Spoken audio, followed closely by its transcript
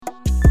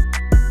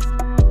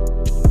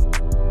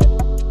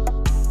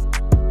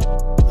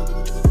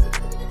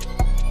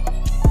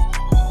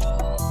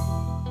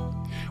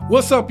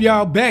What's up,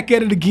 y'all? Back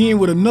at it again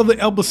with another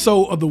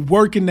episode of The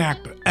Working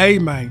Actor. Hey,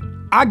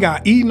 man, I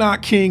got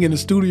Enoch King in the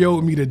studio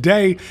with me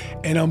today,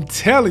 and I'm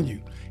telling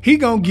you, he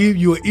gonna give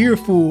you an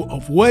earful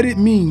of what it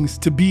means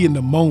to be in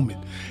the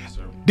moment.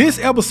 This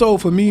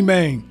episode for me,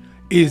 man,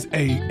 is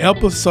a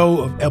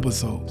episode of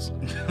episodes.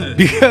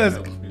 Because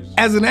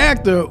as an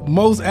actor,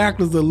 most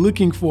actors are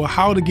looking for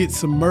how to get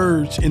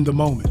submerged in the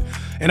moment.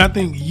 And I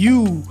think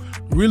you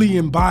really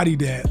embody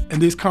that in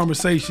this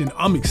conversation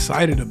I'm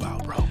excited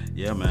about, bro.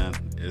 Yeah, man.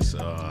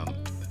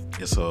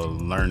 It's a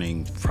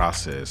learning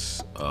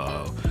process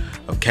of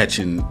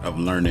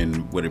learning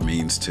what it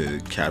means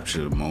to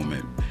capture the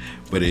moment.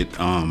 But it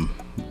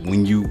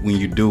when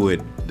you do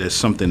it, there's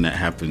something that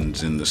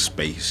happens in the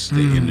space.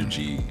 The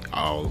energy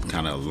all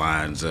kind of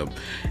lines up,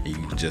 and you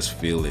can just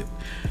feel it.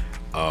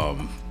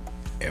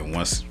 And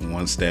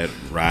once that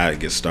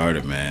ride gets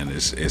started, man,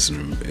 it's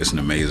an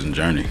amazing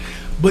journey.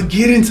 But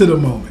get into the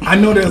moment. I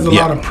know there's a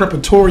lot of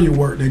preparatory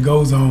work that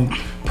goes on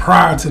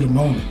prior to the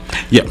moment.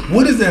 Yeah.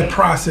 What is that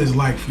process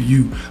like for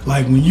you?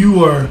 Like when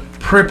you are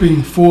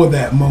prepping for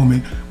that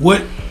moment,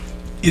 what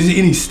is there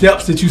any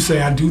steps that you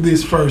say, I do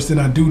this first and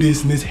I do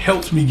this and this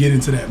helps me get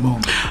into that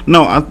moment?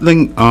 No, I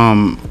think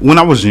when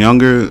I was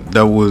younger,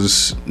 that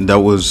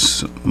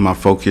was my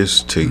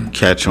focus, to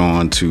catch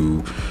on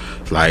to,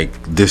 like,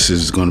 this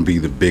is going to be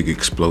the big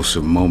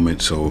explosive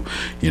moment. So,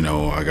 I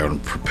got to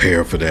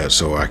prepare for that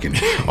so I can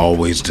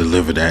always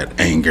deliver that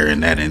anger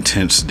and that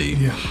intensity.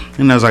 Yeah.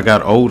 And as I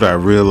got older, I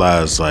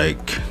realized,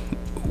 like,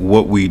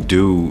 what we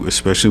do,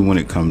 especially when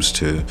it comes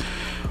to,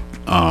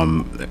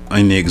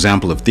 in the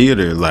example of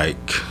theater, I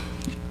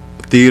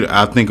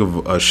think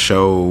of a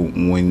show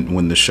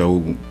when the show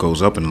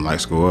goes up and the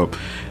lights go up,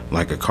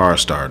 like a car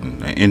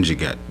starting, an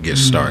engine gets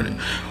started.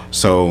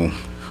 So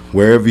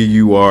wherever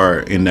you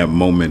are in that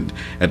moment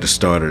at the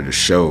start of the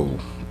show,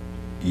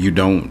 you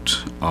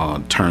don't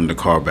turn the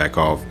car back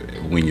off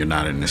when you're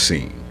not in the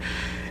scene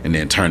and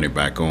then turn it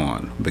back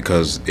on,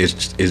 because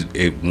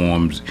it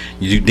warms.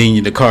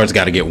 Then the car's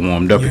got to get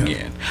warmed up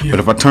again. Yeah. But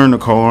if I turn the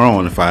car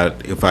on, if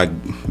I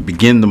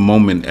begin the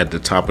moment at the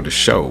top of the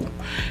show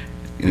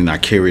and I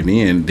carry it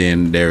in,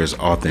 then there's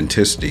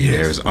authenticity,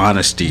 there's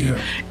honesty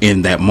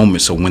in that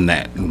moment. So when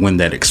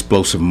that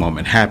explosive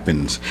moment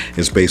happens,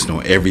 it's based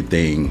on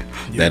everything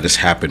that has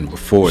happened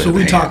before. So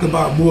we talk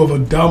about more of a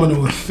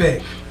domino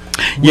effect.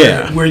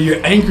 Where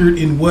you're anchored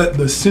in what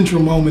the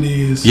central moment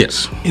is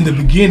in the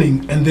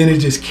beginning, and then it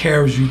just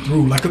carries you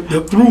through, like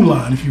the through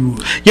line, if you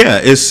would. Yeah,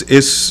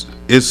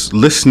 it's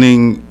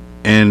listening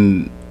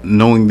and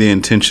knowing the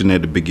intention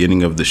at the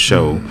beginning of the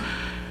show,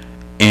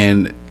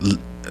 and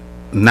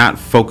not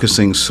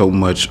focusing so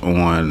much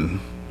on,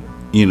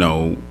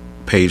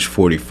 page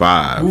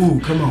 45. Ooh,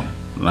 come on.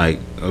 Like,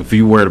 if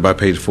you worried about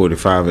page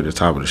 45 at the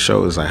top of the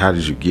show, it's like, how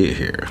did you get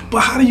here?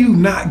 But how do you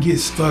not get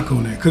stuck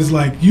on that? Because,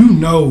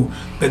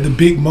 that the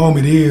big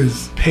moment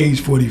is page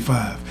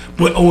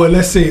 45. Or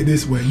let's say it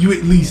this way. You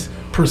at least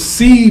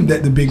perceive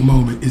that the big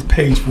moment is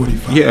page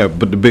 45. Yeah,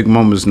 but the big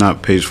moment is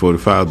not page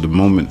 45. The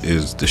moment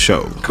is the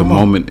show. The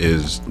moment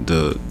is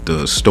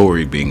the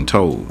story being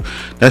told.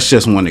 That's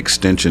just one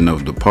extension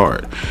of the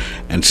part.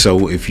 And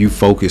so if you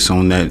focus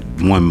on that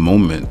one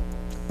moment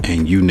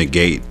and you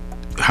negate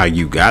how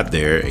you got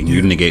there and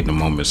you negate the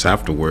moments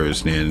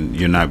afterwards, then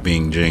you're not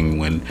being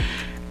genuine,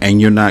 and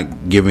you're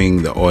not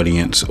giving the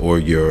audience or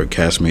your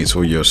castmates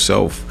or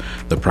yourself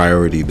the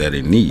priority that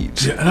it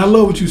needs. Yeah, and I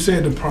love what you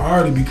said, the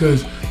priority,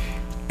 because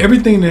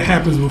everything that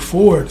happens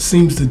before it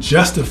seems to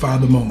justify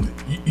the moment.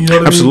 You know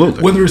what Absolutely. I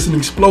mean? Whether it's an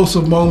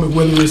explosive moment,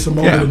 whether it's a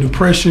moment of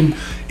depression,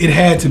 it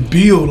had to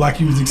build,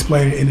 like you was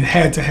explaining, and it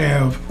had to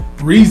have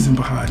reason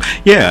behind it.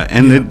 Yeah,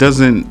 and it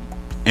doesn't,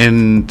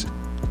 and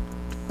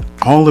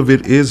all of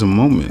it is a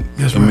moment.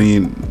 That's right. I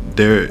mean,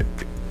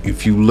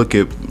 if you look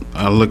at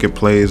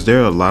plays,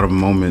 there are a lot of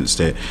moments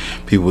that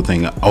people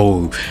think,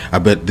 oh, I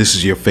bet this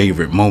is your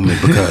favorite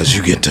moment because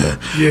you get to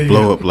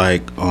blow up.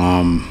 Like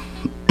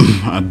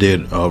I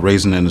did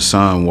Raisin in the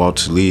Sun,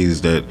 Walter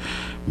Lee's, that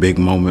big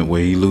moment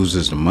where he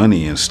loses the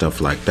money and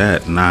stuff like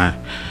that. And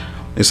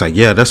it's like,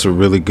 that's a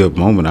really good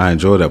moment. I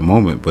enjoy that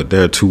moment. But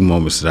there are two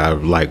moments that I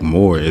like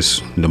more.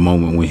 It's the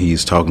moment when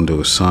he's talking to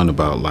his son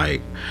about,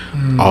 like,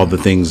 all the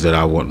things that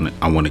I want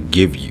to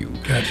give you.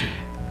 Gotcha.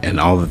 And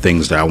all the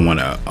things that I want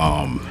to,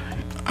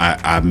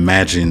 I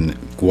imagine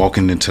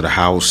walking into the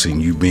house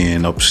and you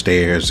being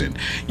upstairs and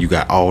you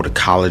got all the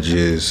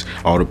colleges,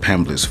 all the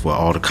pamphlets for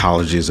all the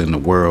colleges in the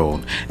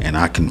world. And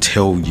I can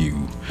tell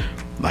you,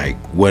 like,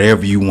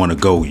 wherever you want to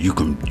go, you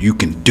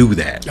can do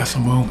that. That's a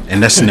moment.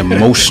 And that's an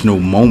emotional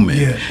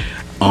moment.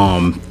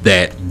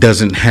 That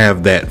doesn't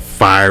have that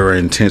fire or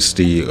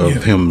intensity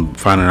of him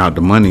finding out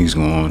the money's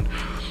gone.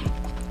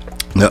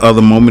 The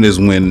other moment is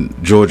when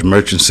George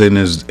Murchison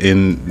is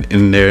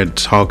in there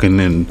talking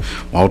and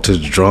Walter's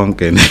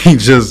drunk and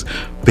he's just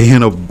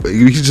being a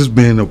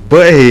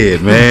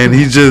butthead, man.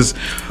 He's just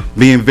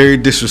being very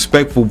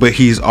disrespectful, but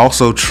he's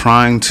also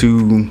trying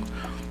to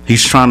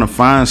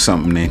find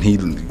something, and he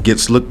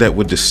gets looked at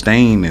with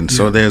disdain. And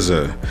so there's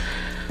a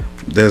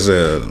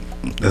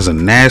there's a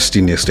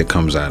nastiness that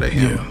comes out of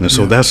him, and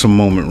so that's a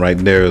moment right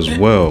there as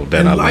well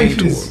that I lean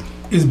toward.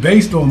 Is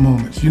based on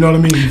moments, you know what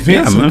I mean?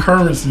 Events,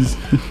 occurrences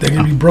that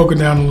can be broken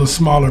down into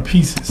smaller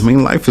pieces. I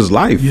mean, life is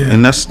life,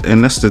 and that's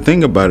the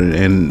thing about it.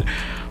 And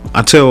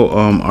I tell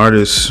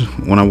artists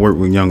when I work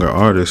with younger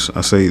artists,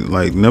 I say,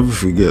 like, never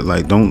forget,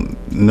 like,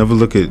 never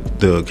look at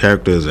the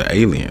character as an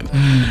alien.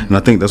 And I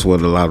think that's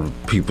what a lot of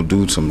people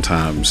do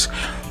sometimes.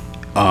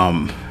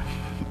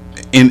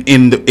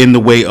 In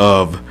the way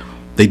of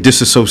they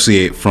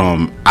disassociate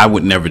from, I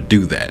would never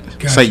do that.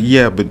 Gotcha. It's like,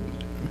 yeah, but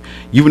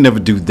you would never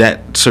do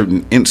that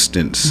certain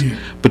instance,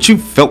 but you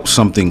felt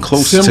something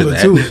close similar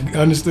to that. To it.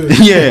 Understood.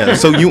 Yeah,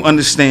 so you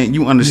understand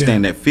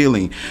that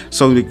feeling.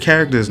 So the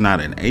character is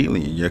not an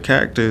alien. Your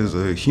character is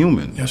a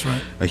human. That's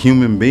right. A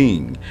human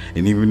being.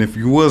 And even if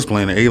you was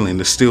playing an alien,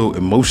 there's still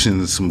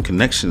emotions, some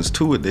connections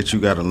to it that you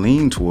got to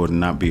lean toward and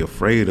not be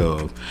afraid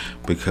of,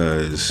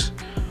 because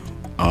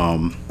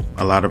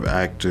a lot of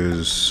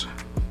actors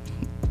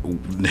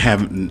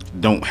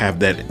don't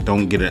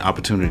get an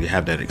opportunity to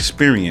have that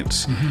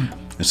experience.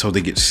 And so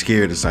they get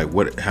scared. It's like,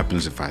 what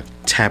happens if I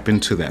tap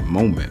into that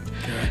moment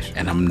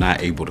and I'm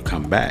not able to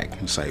come back?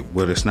 It's like,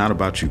 well, it's not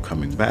about you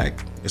coming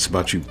back. It's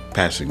about you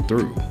passing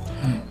through.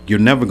 You're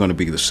never going to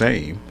be the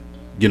same.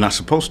 You're not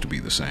supposed to be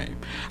the same.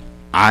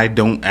 I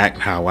don't act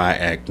how I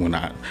act when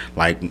I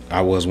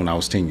was when I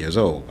was 10 years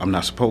old. I'm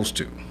not supposed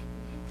to.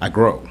 I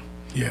grow.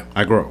 Yeah.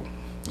 I grow.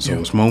 So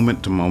it's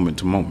moment to moment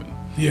to moment.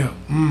 Yeah.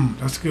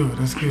 That's good.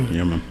 That's good.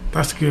 Yeah, man.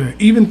 That's good.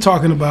 Even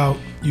talking about,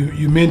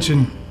 you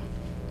mentioned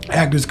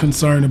actors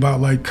concerned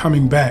about like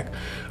coming back.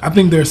 I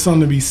think there's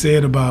something to be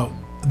said about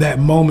that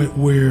moment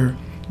where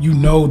you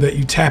know that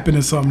you tap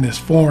into something that's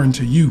foreign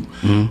to you.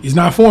 It's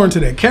not foreign to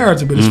that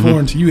character, but it's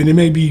foreign to you. And it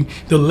may be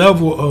the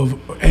level of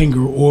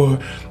anger or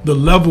the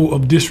level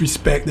of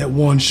disrespect that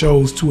one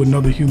shows to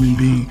another human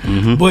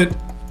being. But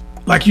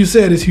like you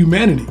said, it's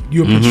humanity.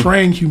 You're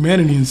portraying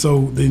humanity, and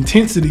so the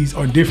intensities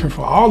are different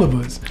for all of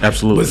us.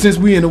 Absolutely. But since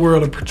we're in the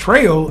world of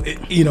portrayal,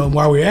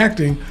 while we're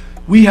acting,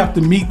 we have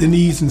to meet the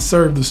needs and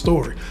serve the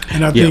story.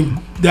 And I think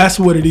that's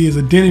what it is,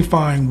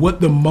 identifying what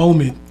the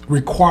moment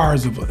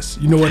requires of us.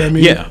 You know what I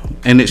mean? Yeah,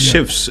 and it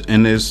shifts,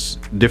 and it's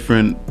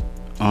different.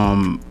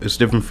 It's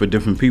different for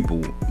different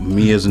people.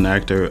 Me as an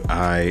actor,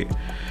 I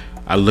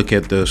look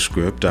at the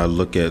script, I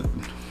look at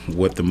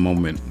what the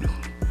moment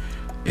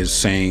is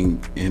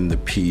saying in the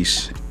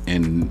piece,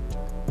 and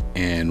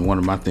one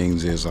of my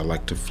things is I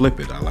like to flip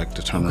it. I like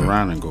to turn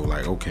around and go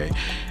like, okay,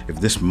 if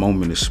this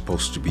moment is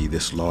supposed to be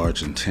this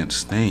large,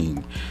 intense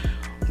thing,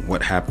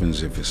 what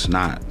happens if it's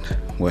not?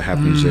 What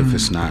happens if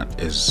it's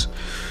not as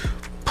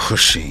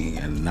pushing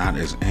and not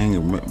as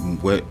angry?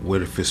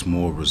 What if it's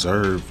more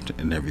reserved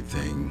and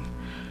everything?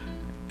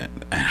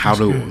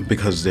 And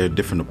because there are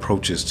different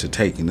approaches to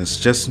take, and it's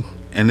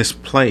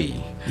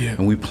play,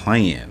 and we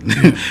playing.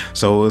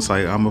 So it's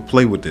like, I'm gonna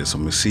play with this.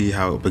 I'm gonna see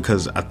how,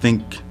 because I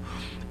think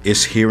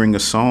it's hearing a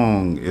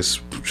song, it's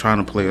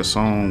trying to play a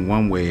song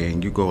one way,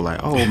 and you go like,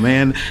 oh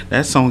man,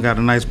 that song got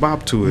a nice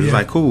bop to it. It's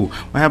like, cool.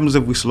 What happens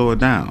if we slow it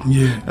down?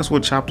 That's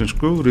what chopped and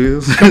screwed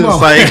is. It's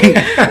like,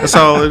 that's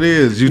all it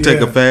is. You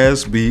take a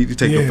fast beat, you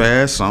take a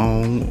fast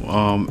song,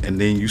 and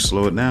then you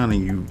slow it down,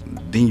 and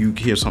then you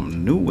hear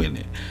something new in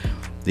it.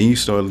 Then you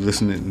start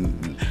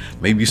listening,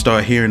 maybe you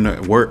start hearing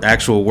the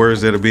actual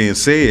words that are being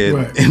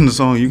said in the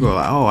song. You go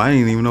like, oh, I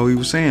didn't even know he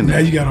was saying that. Now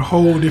you got a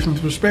whole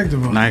different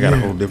perspective on it. Now I got a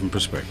whole different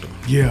perspective.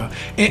 Yeah,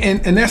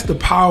 and that's the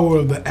power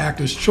of the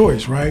actor's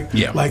choice, right?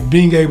 Yeah. Like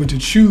being able to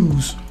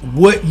choose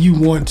what you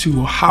want to,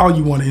 or how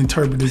you want to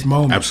interpret this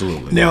moment.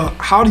 Absolutely. Now,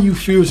 how do you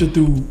filter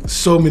through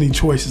so many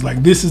choices?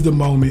 Like, this is the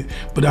moment,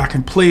 but I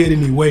can play it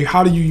any way.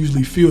 How do you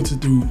usually filter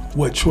through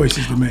what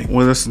choices to make?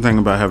 Well, that's the thing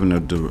about having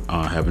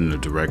a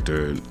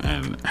director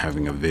and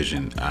having a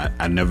vision.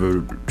 I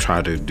never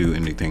try to do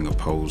anything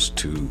opposed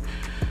to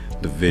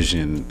the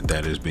vision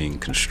that is being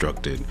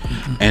constructed,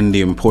 and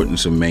the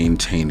importance of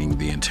maintaining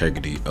the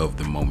integrity of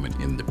the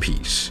moment in the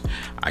piece.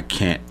 I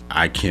can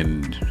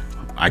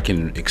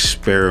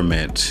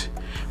experiment,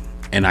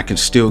 and I can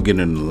still get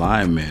in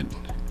alignment,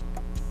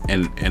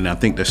 and I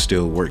think that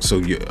still works.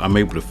 So I'm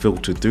able to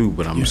filter through,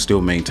 but I'm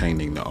still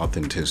maintaining the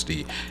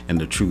authenticity and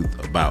the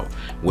truth about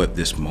what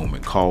this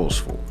moment calls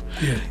for.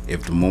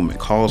 If the moment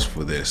calls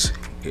for this,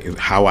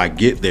 how I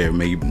get there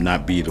may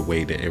not be the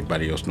way that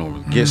everybody else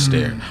normally gets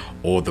there,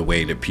 or the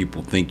way that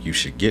people think you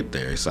should get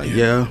there. It's like,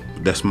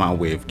 that's my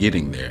way of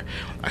getting there.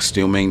 I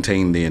still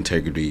maintain the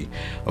integrity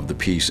of the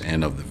piece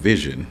and of the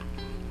vision,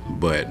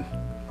 but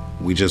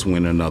we just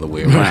went another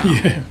way around.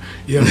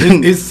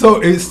 It's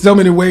so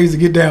many ways to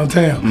get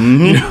downtown.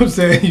 You know what I'm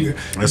saying?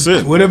 That's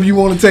it. Whatever you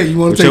want to take. You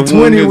want to take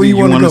 20, where you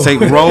want to go. Take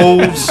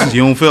roads.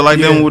 You don't feel like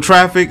dealing with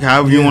traffic.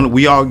 However you want.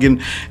 We all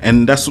getting,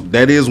 and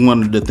that is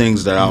one of the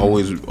things that I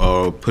always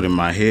put in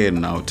my head,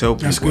 and I'll tell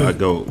people. I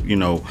go,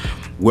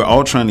 we're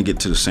all trying to get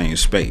to the same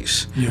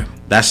space. Yeah.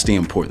 That's the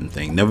important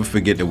thing. Never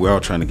forget that we're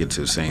all trying to get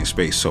to the same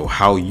space. So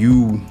how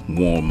you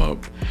warm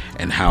up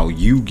and how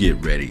you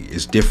get ready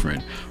is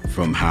different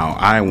from how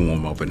I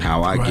warm up and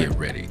how I get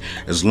ready.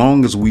 As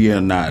long as we are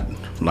not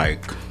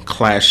like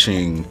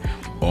clashing,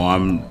 or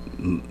I'm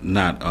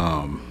not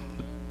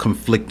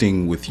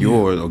conflicting with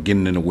yours or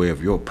getting in the way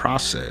of your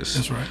process.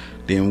 That's right.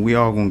 Then we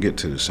all gonna get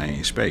to the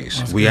same space.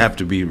 That's we good. have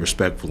to be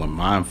respectful and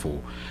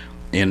mindful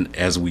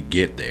as we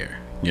get there,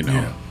 you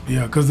know.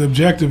 Yeah, because the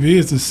objective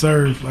is to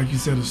serve, like you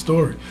said, a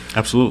story.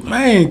 Absolutely.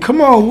 Man, come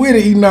on with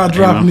it, Enoch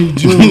dropping these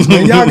jewels,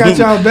 man. Y'all got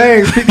y'all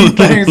bags, pick these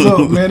things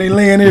up, man. They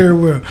laying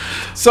everywhere.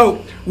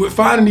 So, with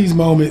finding these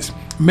moments,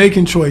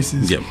 making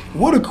choices,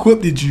 what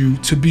equipped you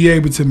to be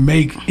able to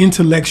make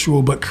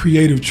intellectual but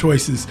creative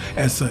choices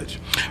as such?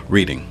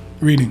 Reading.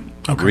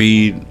 Okay.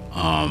 Read.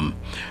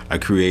 I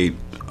create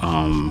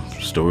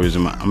stories.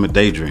 I'm a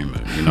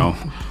daydreamer, you know.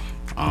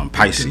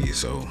 Pisces,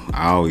 so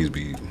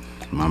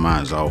my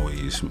mind's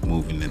always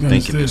moving and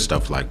thinking and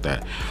stuff like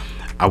that.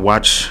 I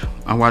watch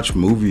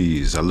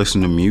movies. I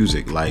listen to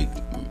music, like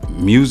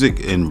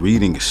music and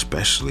reading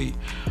especially.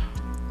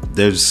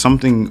 There's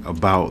something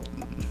about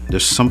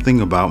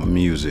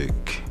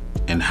music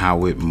and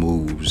how it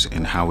moves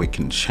and how it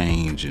can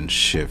change and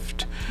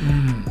shift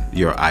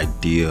your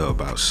idea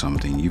about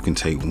something. You can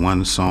take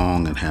one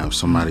song and have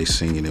somebody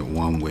singing it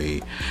one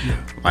way.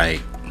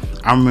 Like,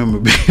 I remember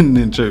being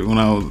in church when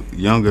I was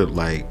younger,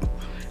 like,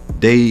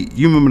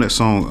 you remember that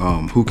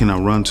song, Who Can I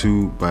Run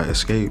To by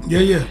Escape?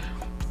 Yeah.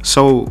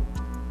 So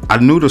I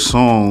knew the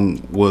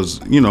song was,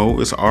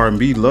 it's an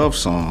R&B love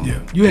song. Yeah.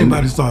 You ain't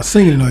about to start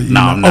singing it, are you?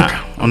 No, I'm not.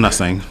 Okay. I'm not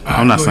singing. Right,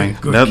 I'm not singing.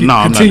 No,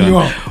 I'm not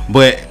doing.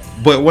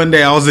 But one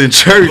day I was in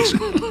church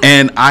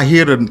and I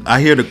hear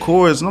the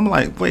chorus and I'm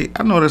like, wait,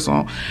 I know that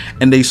song.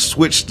 And they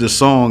switched the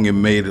song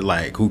and made it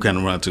like, Who Can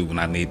I Run To When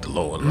I Need the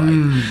Lord,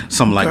 like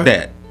something like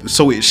that.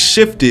 So it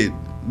shifted.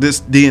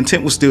 The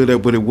intent was still there,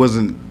 but it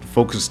wasn't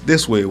focused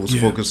this way. It was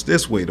focused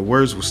this way. The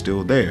words were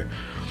still there.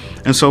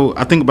 And so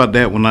I think about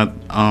that when I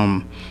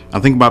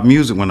think about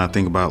music when I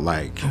think about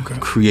like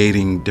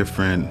creating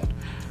different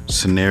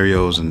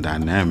scenarios and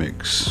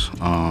dynamics.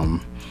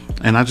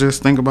 And I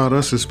just think about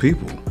us as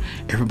people.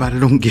 Everybody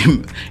don't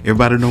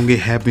get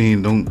happy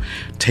and don't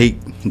take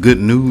good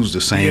news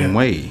the same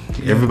way.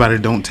 Everybody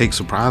don't take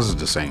surprises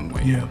the same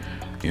way. Yeah.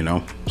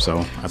 So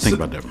I think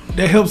about that.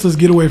 That helps us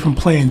get away from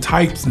playing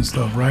types and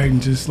stuff, right?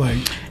 And just like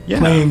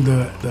playing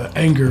the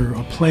anger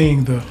or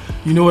playing the,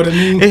 you know what I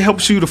mean? It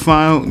helps you to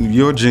find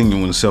your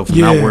genuine self and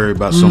not worry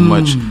about so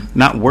much,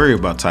 not worry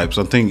about types.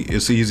 I think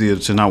it's easier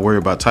to not worry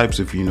about types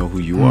if you know who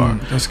you are.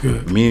 That's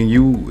good. Me and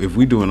you, if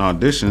we do an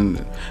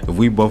audition, if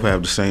we both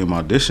have the same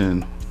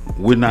audition,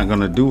 we're not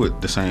gonna do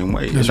it the same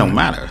way. It don't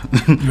matter.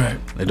 Right.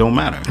 It don't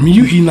matter. I mean,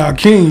 you Enoch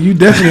King, you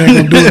definitely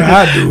ain't gonna do it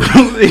how I do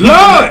it.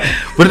 Lord!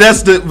 But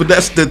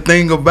that's the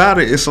thing about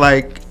it. It's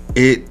like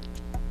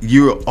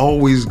you're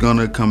always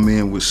gonna come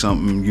in with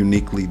something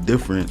uniquely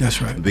different.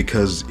 That's right.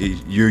 Because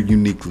you're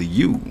uniquely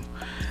you.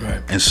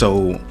 Right. And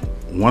so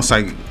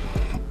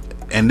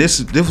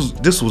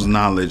this was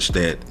knowledge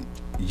that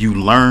you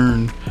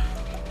learn.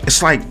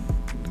 It's like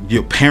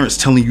your parents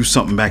telling you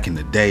something back in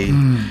the day.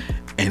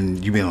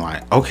 And you been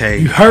like, okay,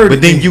 you heard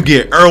but then you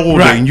get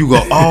older and you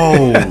go,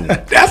 oh,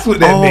 that's what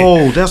that meant.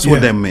 Oh, that's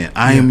what that meant.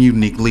 I am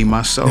uniquely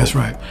myself. That's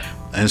right.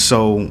 And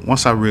so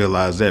once I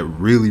realized that,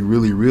 really,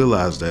 really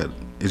realized that,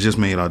 it just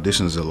made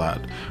auditions a lot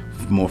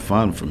more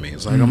fun for me.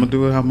 It's like, I'm gonna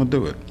do it how I'm gonna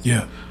do it.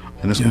 Yeah.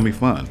 And it's gonna be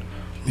fun.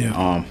 Yeah.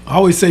 I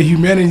always say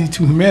humanity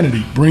to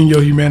humanity. Bring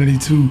your humanity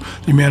to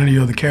humanity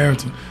of the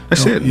character.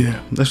 That's it. Yeah.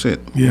 That's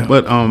it. Yeah.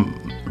 But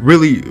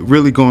really,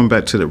 really going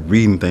back to the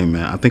reading thing,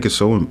 man, I think it's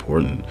so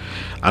important.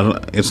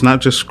 It's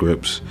not just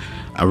scripts.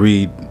 I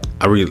read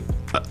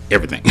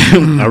everything.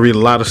 I read a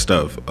lot of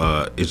stuff.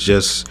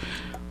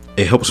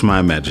 It helps my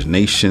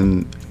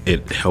imagination.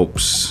 It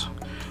helps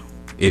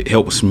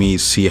me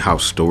see how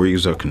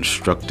stories are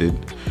constructed.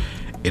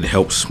 It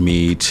helps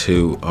me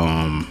to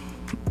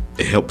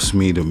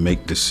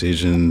make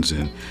decisions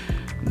and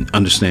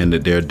understand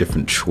that there are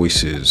different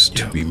choices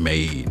to be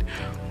made.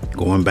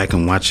 Going back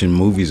and watching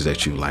movies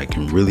that you like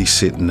and really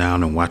sitting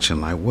down and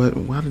watching, like, why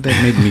did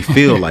that make me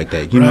feel like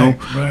that?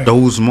 Right.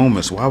 Those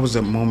moments. Why was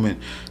that moment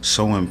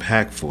so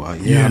impactful?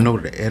 I know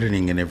the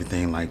editing and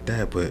everything like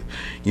that, but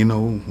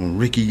when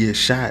Ricky gets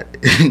shot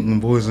in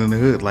Boys in the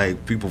Hood,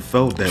 like, people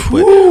felt that,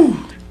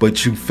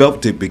 but you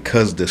felt it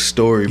because the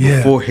story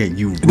beforehand,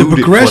 you rooted the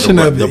progression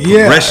for of the it.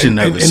 progression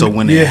of it. And so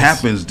when it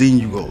happens, then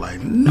you go like,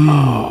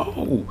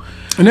 no.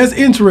 And that's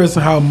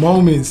interesting how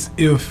moments,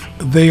 if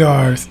they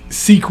are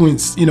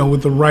sequenced,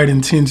 with the right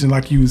intention,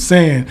 like you were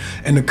saying,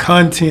 and the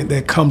content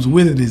that comes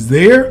with it is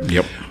there,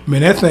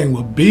 man, that thing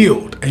will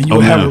build and you'll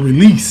have a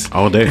release.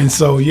 All day. And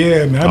so,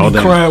 man, I be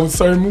crying with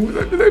certain movies.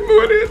 I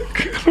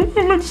don't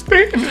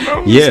understand it. I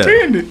don't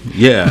understand it.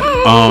 Yeah.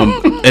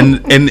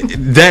 And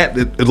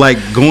that, like,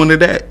 going to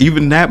that,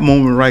 even that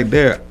moment right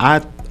there,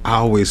 I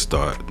always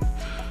thought,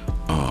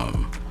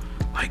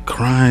 like,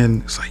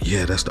 crying. It's like,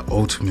 yeah, that's the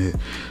ultimate.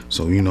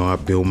 So, you know, I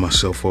build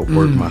myself up,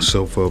 work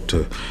myself up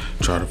to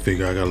try to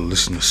figure I got to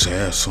listen to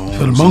sad songs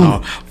for the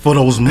moment. For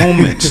those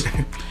moments.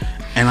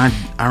 And I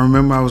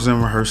remember I was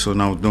in rehearsal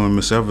and I was doing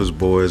Miss Evers'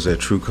 Boys at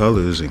True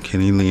Colors, and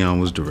Kenny Leon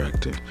was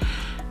directing.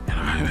 And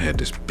I had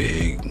this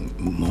big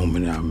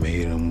moment. I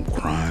made him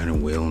crying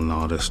and wailing and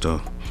all that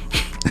stuff.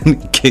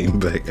 And he came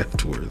back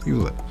afterwards. He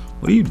was like,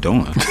 "What are you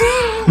doing?" I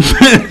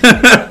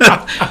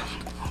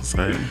was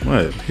like,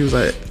 "What?" He was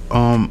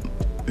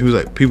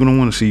like, "People don't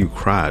want to see you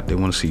cry. They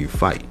want to see you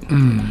fight."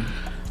 And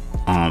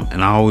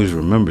I always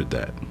remembered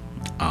that.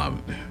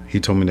 He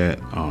told me that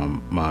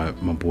my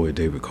boy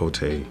David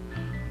Cote,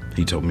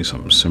 he told me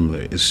something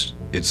similar. It's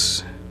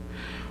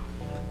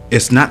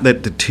not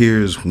that the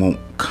tears won't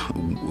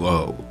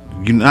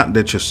you're not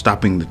that you're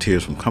stopping the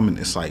tears from coming.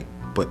 It's like,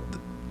 but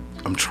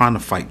I'm trying to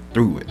fight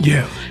through it.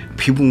 Yeah.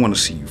 People want to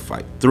see you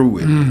fight through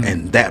it,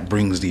 and that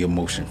brings the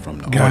emotion from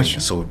the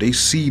audience. So if they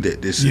see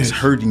that this is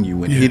hurting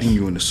you and hitting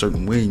you in a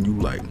certain way, and you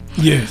like,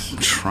 I'm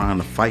trying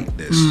to fight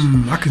this.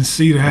 I can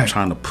see that. I'm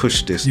trying to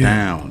push this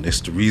down.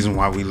 It's the reason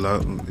why we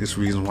love. It's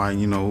the reason why,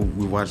 you know,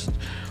 we watch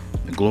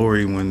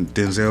Glory when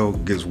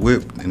Denzel gets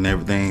whipped and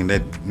everything.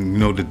 That, you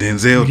know, the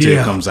Denzel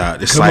tear comes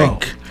out. It's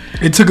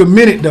it took a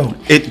minute though.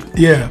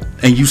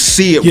 And you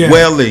see it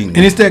welling,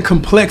 and it's that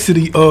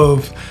complexity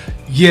of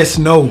yes,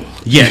 no.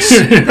 Yes.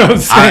 You know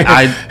what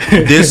I'm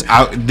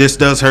saying? This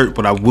does hurt,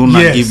 but I will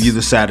not give you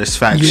the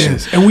satisfaction.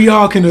 Yes, and we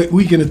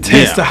can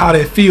attest to how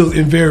that feels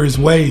in various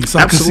ways. So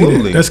Absolutely, I can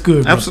see that. That's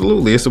good. Bro.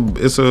 Absolutely,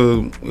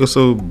 it's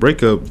a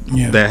breakup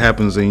that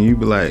happens, and you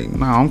be like,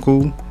 "Nah, I'm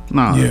cool.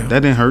 Nah, that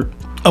didn't hurt."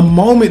 A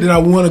moment that I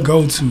want to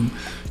go to,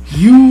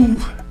 you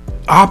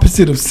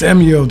opposite of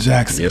Samuel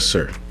Jackson. Yes,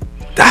 sir.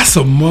 That's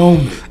a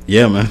moment.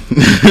 Yeah, man.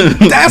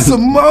 That's a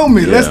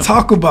moment. Yeah. Let's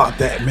talk about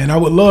that, man. I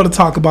would love to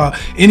talk about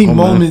any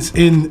moments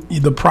in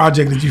the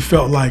project that you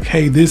felt like,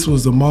 hey, this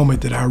was a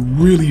moment that I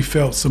really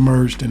felt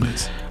submerged in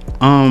this.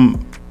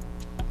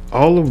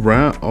 All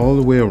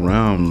the way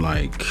around,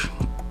 like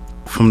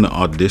from the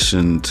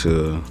audition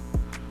to,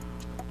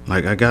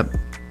 like, I got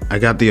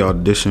the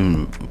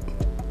audition.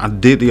 I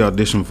did the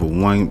audition for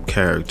one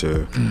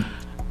character,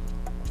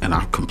 and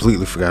I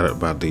completely forgot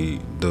about the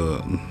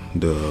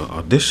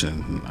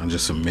audition. I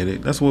just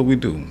submitted. That's what we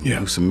do. Yeah.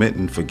 We submit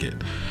and forget.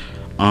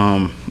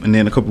 And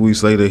then a couple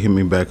weeks later, hit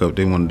me back up.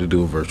 They wanted to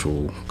do a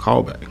virtual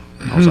callback.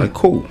 I was like,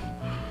 cool.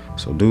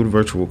 So do the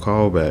virtual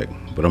callback,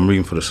 but I'm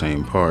reading for the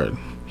same part.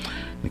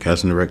 The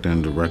casting director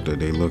and director,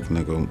 they look and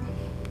they go,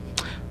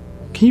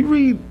 Can you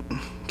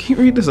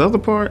read this other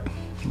part?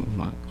 I'm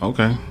like,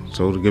 okay.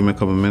 So to give me a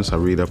couple minutes, I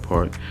read that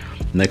part.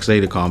 Next day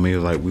they call me,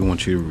 like, we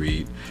want you to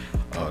read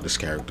this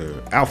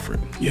character Alfred.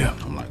 Yeah.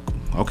 I'm like,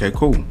 okay,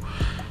 cool.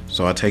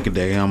 So I take a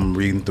day, I'm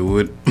reading through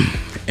it,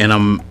 and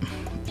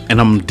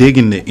I'm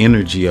digging the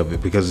energy of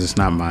it because it's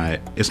not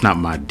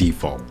my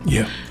default.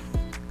 Yeah.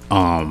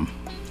 I'm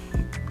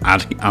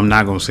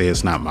not gonna say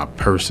it's not my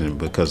person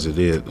because it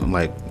is.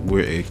 Like,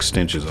 we're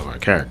extensions of our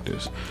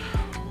characters,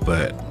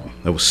 but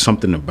there was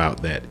something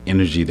about that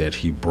energy that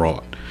he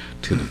brought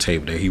to the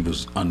table, that he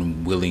was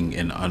unwilling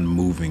and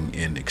unmoving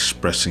in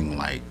expressing,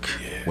 like,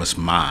 what's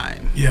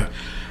mine. Yeah.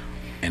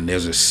 And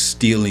there's a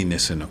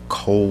steeliness and a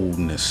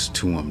coldness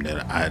to him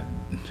that I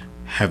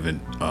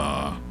haven't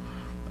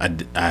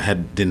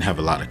didn't have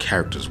a lot of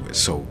characters with.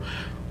 So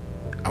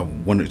I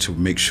wanted to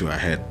make sure I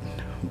had,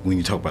 when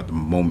you talk about the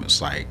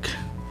moments, like,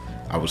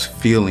 I was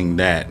feeling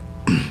that,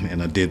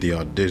 and I did the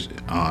audition.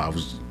 I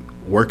was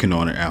working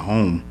on it at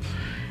home,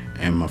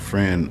 and my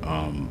friend,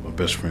 my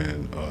best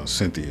friend,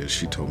 Cynthia,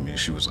 she told me,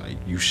 she was like,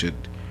 you should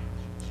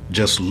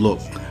just look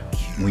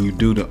when you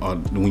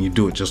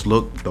do it. Just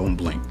look, don't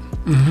blink.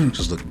 Mm-hmm.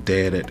 Just look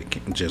dead at the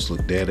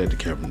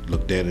camera.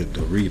 Look dead at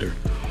the reader.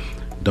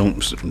 Don't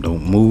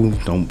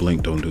move. Don't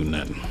blink. Don't do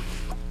nothing.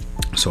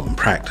 So I'm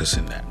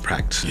practicing that.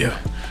 Yeah.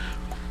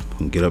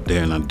 I get up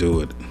there and I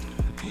do it.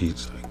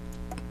 He's like,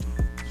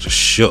 just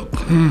shook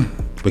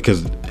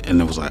because,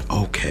 and it was like,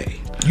 okay.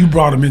 You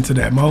brought him into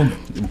that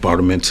moment. Brought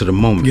him into the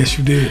moment. Yes,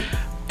 you did.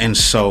 And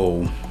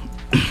so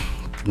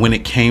when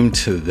it came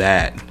to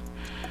that,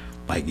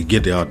 like, you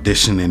get the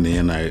audition and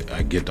then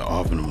I get the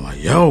offer and I'm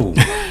like, yo.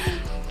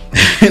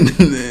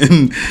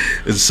 and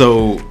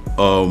so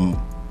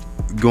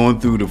going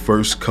through the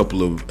first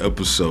couple of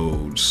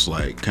episodes,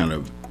 like, kind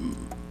of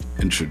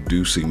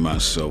introducing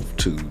myself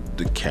to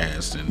the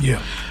cast and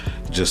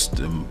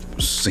just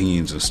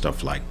scenes and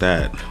stuff like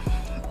that.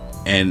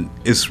 And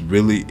it's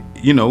really,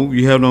 you know,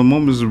 you have those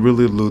moments that are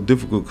really a little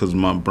difficult because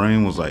my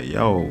brain was like,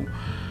 yo,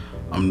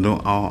 I'm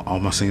doing all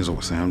my scenes are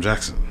with Sam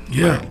Jackson.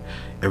 Yeah. Like,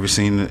 every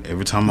scene,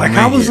 every time like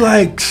I was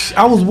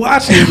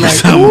watching it like,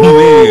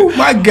 oh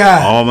my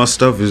God. All my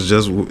stuff is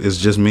just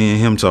me and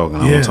him talking.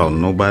 I don't talk to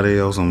nobody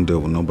else. I don't deal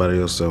with nobody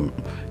else except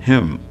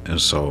him.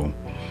 And so,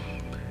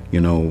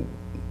 you know,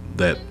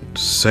 that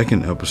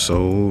second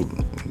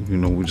episode, you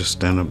know, we just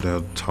stand up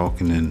there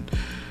talking, and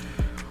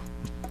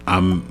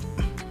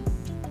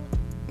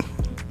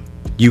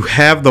you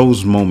have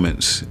those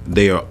moments.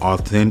 They are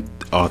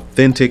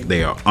authentic,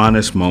 they are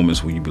honest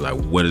moments where you be like,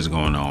 what is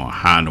going on?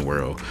 How in the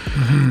world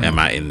am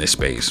I in this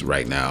space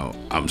right now?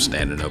 I'm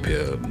standing up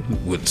here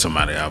with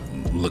somebody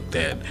I've looked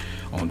at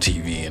on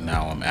TV, and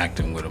now I'm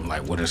acting with them.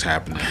 Like, what is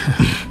happening?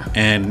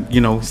 And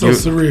so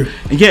surreal.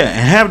 Yeah,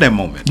 and have that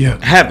moment.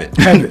 Yeah, have it.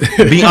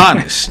 Be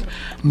honest.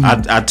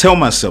 I tell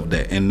myself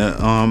that in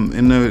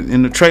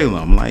the trailer.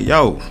 I'm like,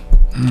 yo,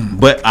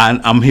 but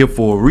I'm here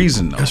for a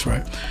reason though. That's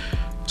right.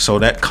 So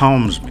that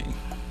calms me.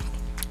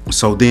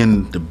 So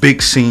then the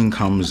big scene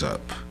comes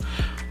up,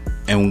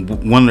 and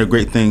one of the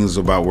great things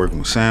about working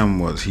with Sam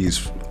was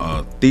he's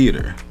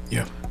theater.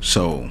 Yeah.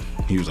 So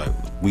he was like,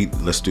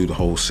 let's do the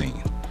whole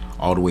scene,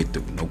 all the way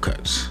through, no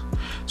cuts.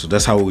 So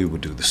that's how we would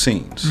do the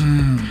scenes,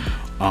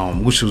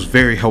 which was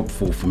very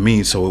helpful for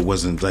me. So it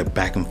wasn't like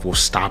back and forth,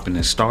 stopping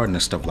and starting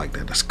and stuff like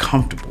that. That's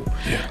comfortable.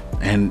 Yeah.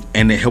 And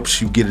it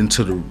helps you get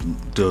into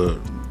the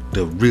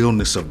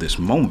realness of this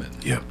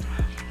moment. Yeah.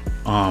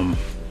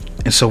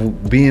 And so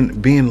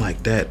being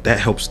like that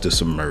helps the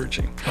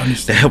submerging.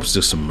 That helps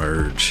to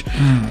submerge.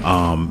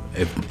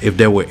 If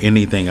there were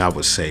anything I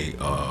would say,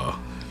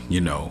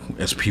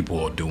 as people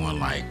are doing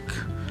like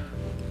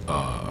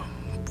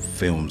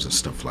films and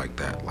stuff like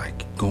that,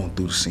 like going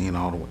through the scene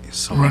all the way.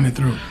 So, run it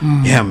through.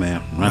 Yeah,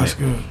 man. That's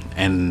good.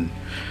 And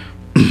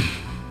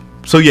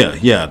so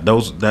yeah,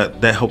 those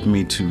that helped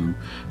me to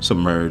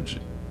submerge.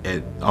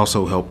 It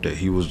also helped that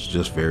he was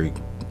just very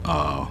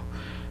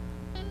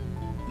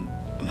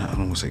I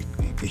don't want to say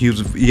he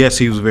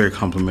was very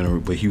complimentary,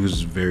 but he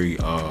was very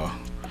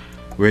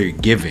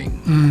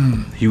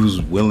giving. He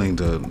was willing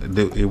to.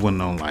 It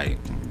wasn't on like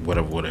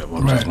whatever.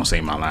 I'm just gonna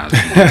say my lines.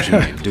 What you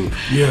need to do.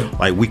 Yeah.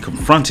 Like we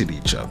confronted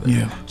each other.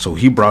 Yeah. So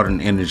he brought an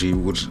energy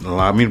which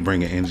allowed me to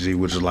bring an energy,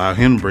 which allowed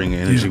him to bring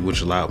an energy,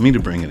 which allowed me to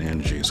bring an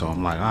energy. So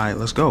I'm like, all right,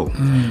 let's go.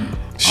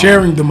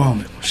 Sharing the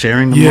moment.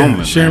 Sharing the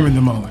moment. Sharing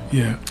the moment.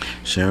 Yeah.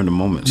 Sharing the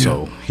moment. Yeah.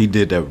 So he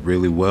did that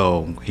really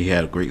well. He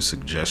had great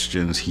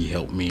suggestions. He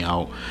helped me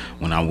out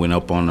when I went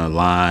up on the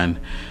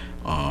line.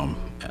 And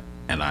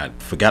I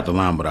forgot the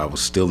line, but I was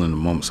still in the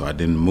moment, so I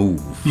didn't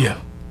move. Yeah.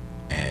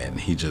 And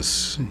he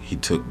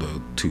took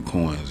the 2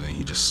 coins and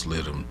he just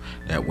slid them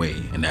that way,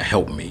 and that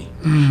helped me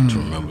to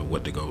remember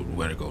where to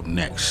go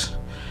next.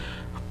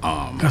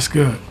 That's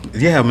good.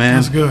 Yeah, man.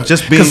 That's good.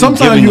 Just because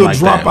sometimes you'll like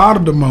drop out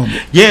of the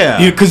moment.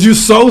 Yeah. Because you're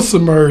so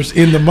submerged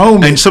in the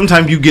moment. And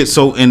sometimes you get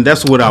so, and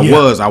that's what I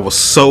was. I was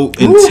so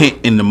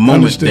intent in the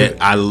moment that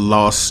I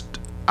lost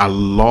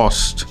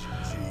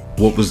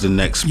what was the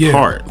next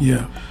part.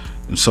 Yeah.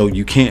 And so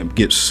you can't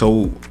get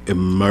so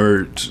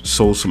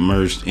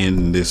submerged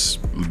in this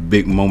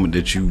big moment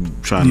that you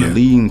trying to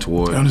lean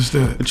toward.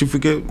 Understood. That you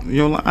forget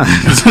your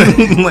lines.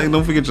 Like,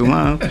 don't forget your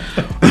line.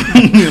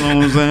 You know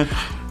what I'm saying?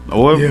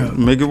 Or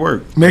make it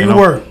work. Make it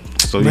work.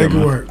 So Make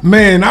it work.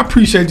 Man, I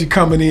appreciate you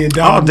coming in,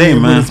 dog. All day,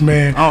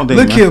 man. All day,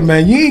 Look here,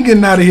 man. You ain't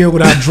getting out of here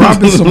without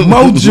dropping some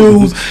more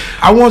jewels.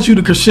 I want you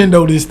to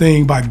crescendo this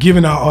thing by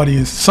giving our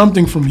audience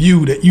something from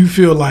you that you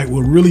feel like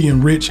will really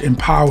enrich,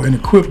 empower, and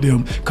equip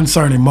them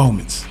concerning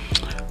moments.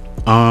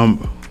 Read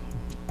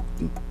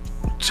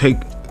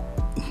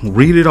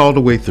it all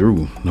the way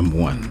through, number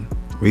one.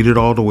 Read it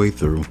all the way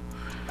through.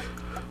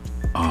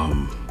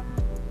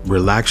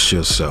 Relax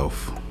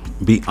yourself.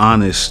 Be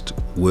honest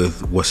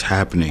with what's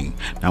happening,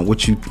 not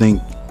what you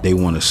think they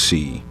want to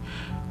see,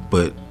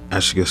 but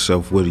ask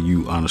yourself, what are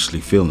you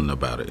honestly feeling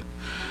about it?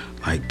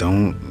 Like,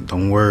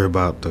 don't worry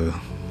about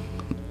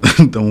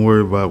don't worry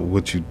about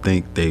what you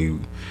think is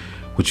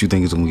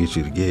gonna get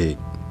you the gig.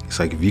 It's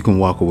like, if you can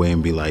walk away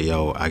and be like,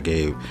 yo,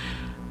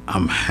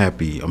 I'm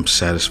happy, I'm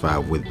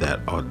satisfied with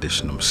that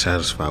audition, I'm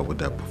satisfied with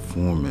that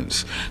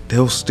performance,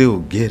 they'll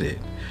still get it.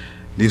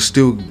 They'll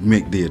still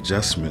make the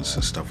adjustments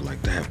and stuff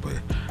like that, but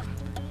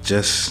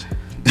just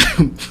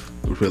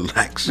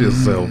relax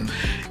yourself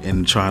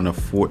and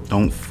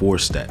don't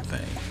force that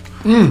thing.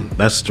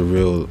 That's the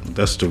real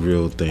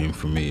thing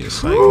for me.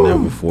 It's like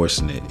never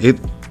forcing it.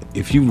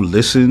 If you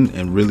listen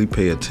and really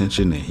pay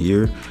attention and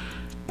hear,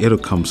 it'll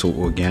come so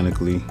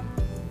organically.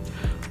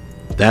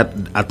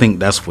 I think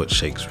that's what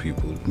shakes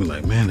people. Be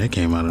like, man, that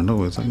came out of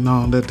nowhere. It's like,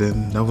 no, that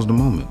didn't. That was the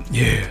moment.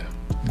 Yeah.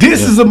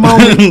 This is a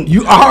moment.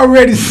 You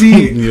already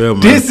see it. Yeah, man.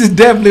 This is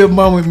definitely a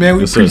moment, man.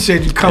 We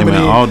appreciate you coming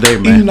in. All day,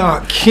 man.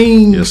 Enoch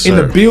King in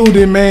the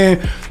building,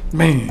 man.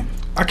 Man,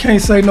 I can't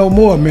say no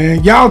more,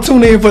 man. Y'all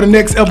tune in for the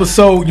next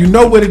episode. You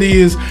know what it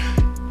is.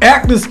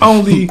 Actors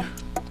Only,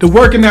 the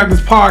Working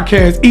Actors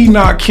Podcast.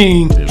 Enoch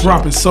King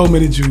dropping so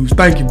many Jews.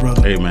 Thank you,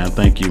 brother. Hey, man.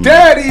 Thank you, man.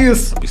 That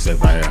is. Be safe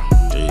out here.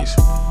 Peace.